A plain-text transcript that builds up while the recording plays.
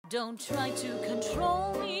Don't try to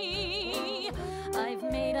control me. I've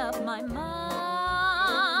made up my mind,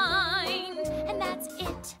 and that's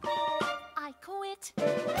it. I quit.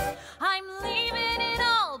 I'm leaving it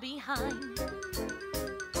all behind.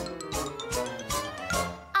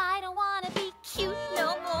 I don't want to be cute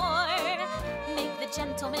no more. Make the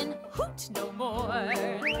gentleman hoot no more.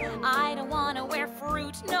 I don't want to wear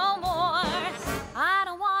fruit no more. I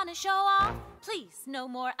don't want to show off. Please, no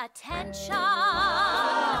more attention.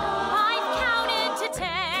 I've counted to 10,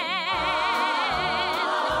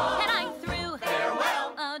 and I'm through.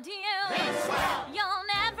 Farewell. Adieu. It's swell. You'll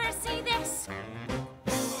never see this.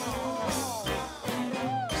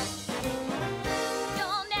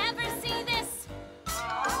 You'll never see this.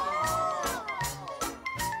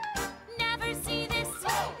 Never see this.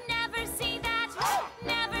 Never see that.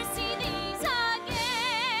 Never see these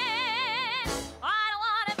again. I don't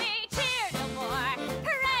want to be cheered no more,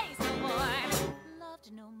 praised no more, loved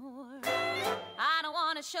no more. I don't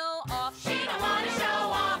want to show off.